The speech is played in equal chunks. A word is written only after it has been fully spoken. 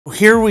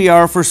Here we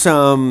are for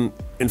some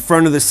in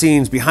front of the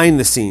scenes, behind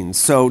the scenes.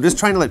 So just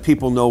trying to let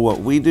people know what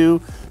we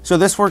do. So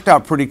this worked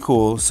out pretty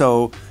cool.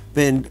 So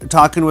been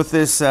talking with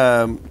this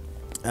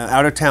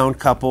out-of-town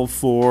couple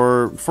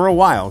for a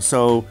while.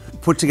 So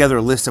put together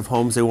a list of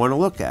homes they want to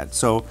look at.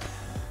 So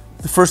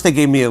the first they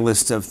gave me a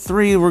list of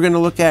 3 we're going to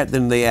look at,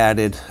 then they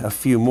added a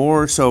few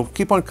more. So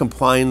keep on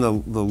complying the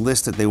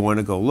list that they want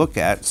to go look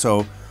at.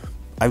 So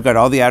I've got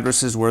all the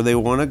addresses where they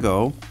want to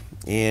go,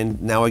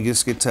 and now I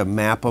just get to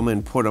map them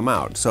and put them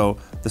out. So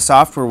the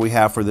software we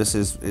have for this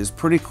is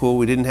pretty cool.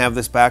 We didn't have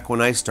this back when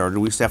I started.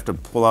 We used to have to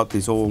pull out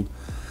these old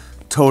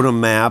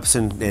totem maps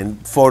and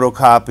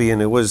photocopy,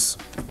 and it was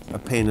a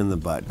pain in the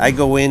butt. I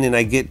go in and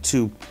I get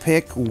to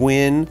pick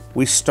when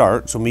we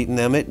start, so meeting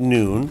them at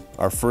noon.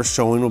 Our first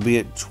showing will be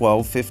at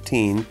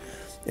 12:15,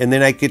 and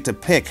then I get to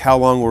pick how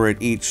long we're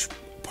at each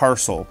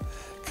parcel.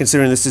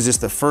 Considering this is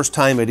just the first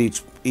time at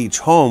each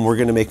home, we're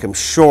gonna make them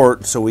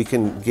short so we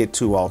can get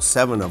to all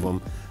 7 of them.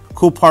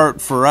 Cool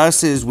part for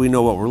us is we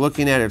know what we're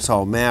looking at. It's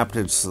all mapped,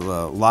 it's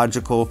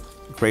logical.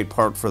 Great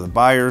part for the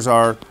buyers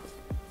are,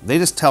 they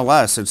just tell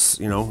us. It's,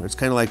 you know, it's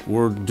kind of like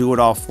we'll do it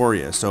all for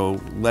you.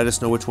 So let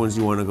us know which ones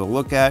you want to go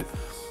look at.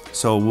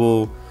 So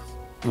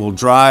we'll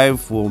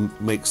drive, we'll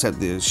set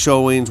the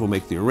showings, we'll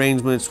make the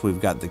arrangements,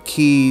 we've got the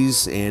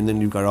keys, and then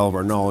you've got all of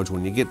our knowledge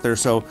when you get there.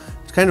 So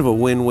it's kind of a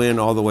win-win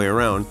all the way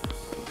around.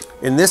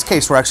 In this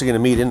case, we're actually going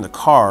to meet in the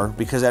car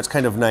because that's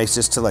kind of nice,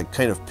 just to like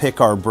kind of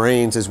pick our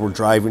brains as we're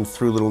driving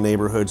through little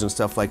neighborhoods and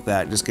stuff like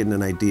that, just getting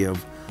an idea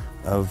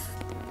of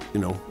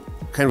you know,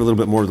 kind of a little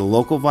bit more of the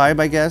local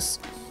vibe, I guess.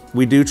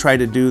 We do try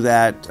to do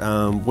that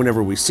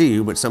whenever we see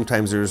you, but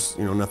sometimes there's,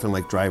 you know, nothing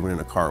like driving in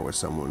a car with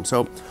someone.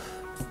 So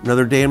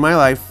another day in my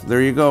life,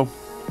 there you go.